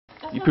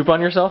You poop on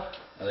yourself?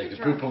 I like to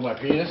poop on my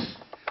penis.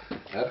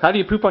 How do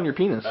you poop on your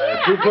penis?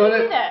 I poop on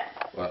it.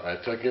 Well, I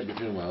tuck it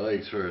between my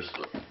legs first,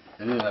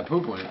 and then I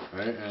poop on it,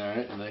 right?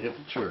 Alright, and I get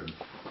the churn.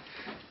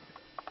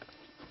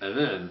 And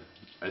then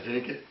I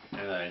take it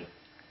and I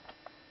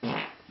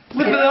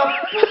flip it up,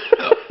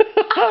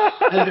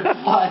 and it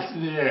flies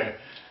in the air.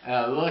 And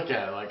I look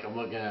at it like I'm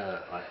looking at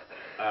it like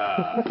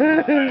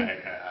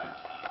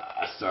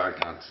a star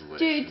constellation.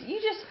 Dude, you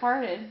just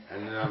farted.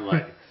 And then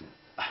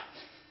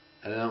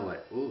I'm like,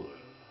 ooh,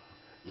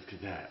 look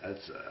at that.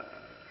 That's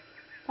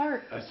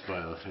Fart. That's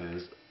Final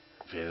Fantasy.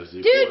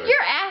 Dude, 4.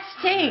 your ass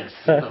stinks.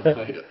 And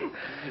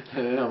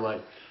then I'm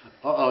like,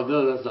 oh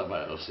no, that's not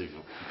Final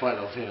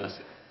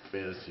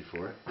Fantasy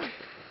 4.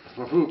 That's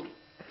my poop.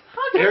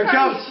 How Here it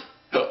drunk comes.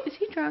 are you? Is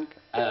he drunk?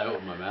 And I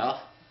open my mouth.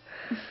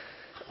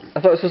 I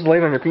thought it was supposed to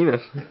land on your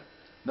penis.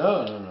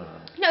 No.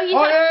 No, you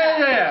Oh tuck that.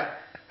 yeah.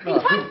 No, You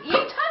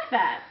tuck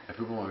that. I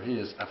poop on my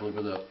penis. I flip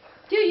it up.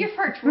 Dude, your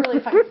farts really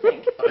fucking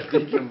stink. I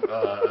think of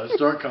a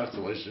star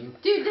constellation.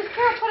 Dude, just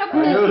Carol put up I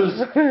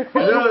with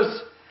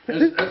notice.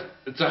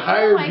 It's a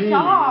higher beam. Oh my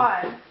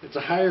god. It's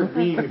a higher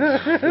beam. So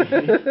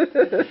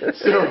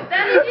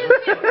That is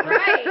just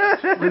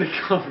right. when it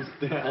comes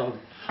down,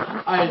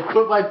 I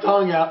put my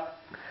tongue out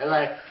and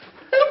I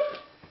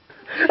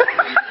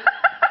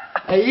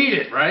eat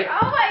it, right?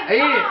 Oh my I eat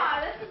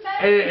god. it. That's the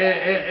best.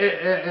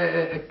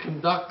 And it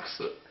conducts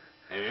an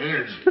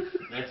energy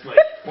that's like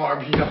far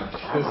beyond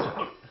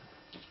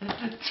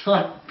this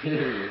time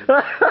period.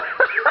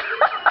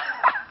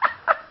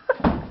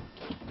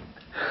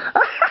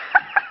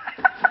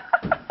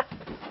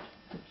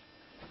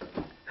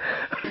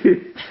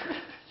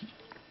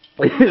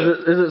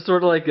 Is it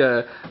sort of like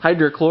a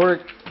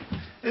hydrochloric?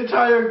 It's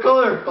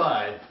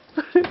hydrochlorified.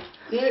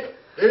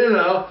 You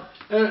know,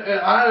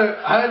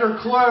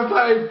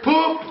 hydrochlorified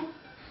poop.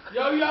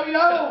 Yo.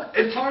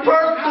 It's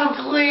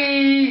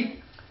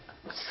perfectly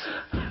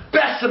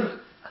specimen.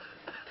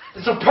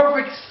 It's a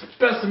perfect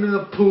specimen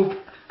of poop.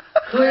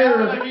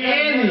 Clear of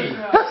any.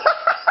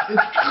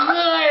 It's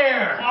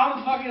clear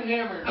I'm fucking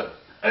hammered. of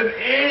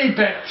any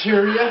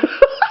bacteria,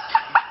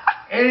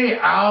 any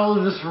out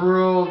of this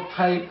world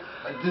type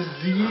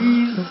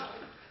disease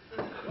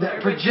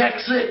that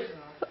projects it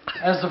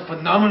as a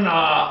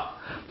phenomenon.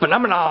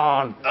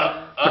 Phenomenon.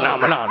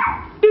 Phenomenon.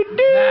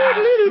 Mass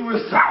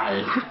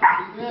suicide.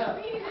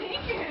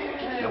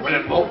 And when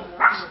it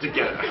molts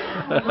together,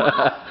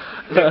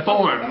 it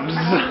forms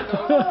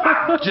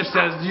just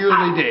as the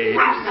early days I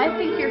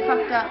think you're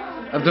fucked up.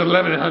 of the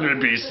 1100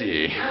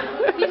 BC.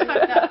 He's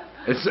fucked up.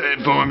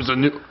 It forms a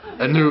new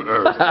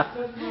Earth.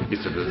 He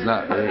said it's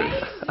not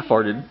Earth. I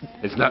farted.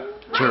 It's not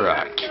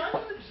Turok.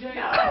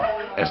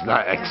 It's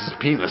not X's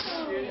penis.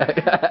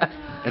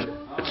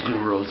 It's a new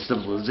world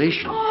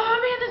civilization. Oh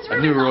man, this A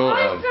room new is world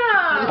awesome. of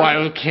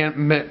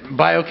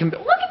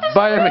Look at this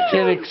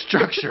biomechanic room.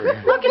 structure.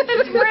 Look at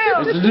this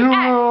room. It's a new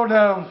world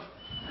of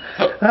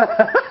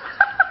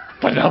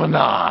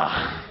phenomena.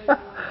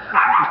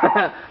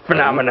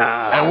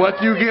 Phenomena. And what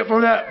do you get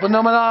from that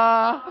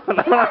phenomena?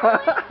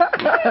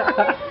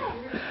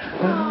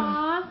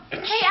 Aww.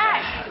 Hey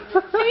Ash,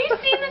 have you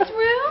seen this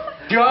room?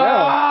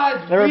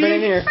 God, Never been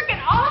in here.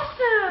 Freaking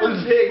awesome.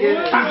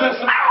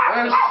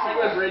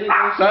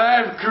 that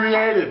I've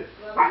created.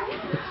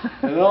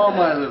 And all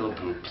my little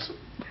poops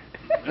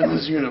in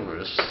this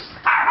universe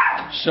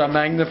shall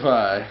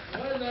magnify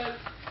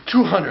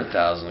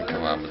 200,000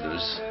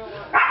 kilometers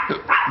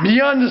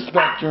beyond the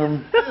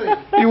spectrum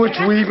in which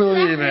we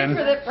believe in.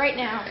 Right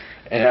now.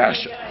 And I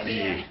shall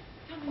be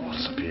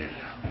superior.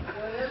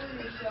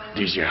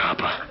 DJ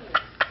Hopper.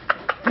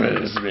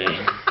 That is me.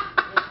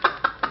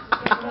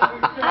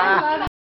 I love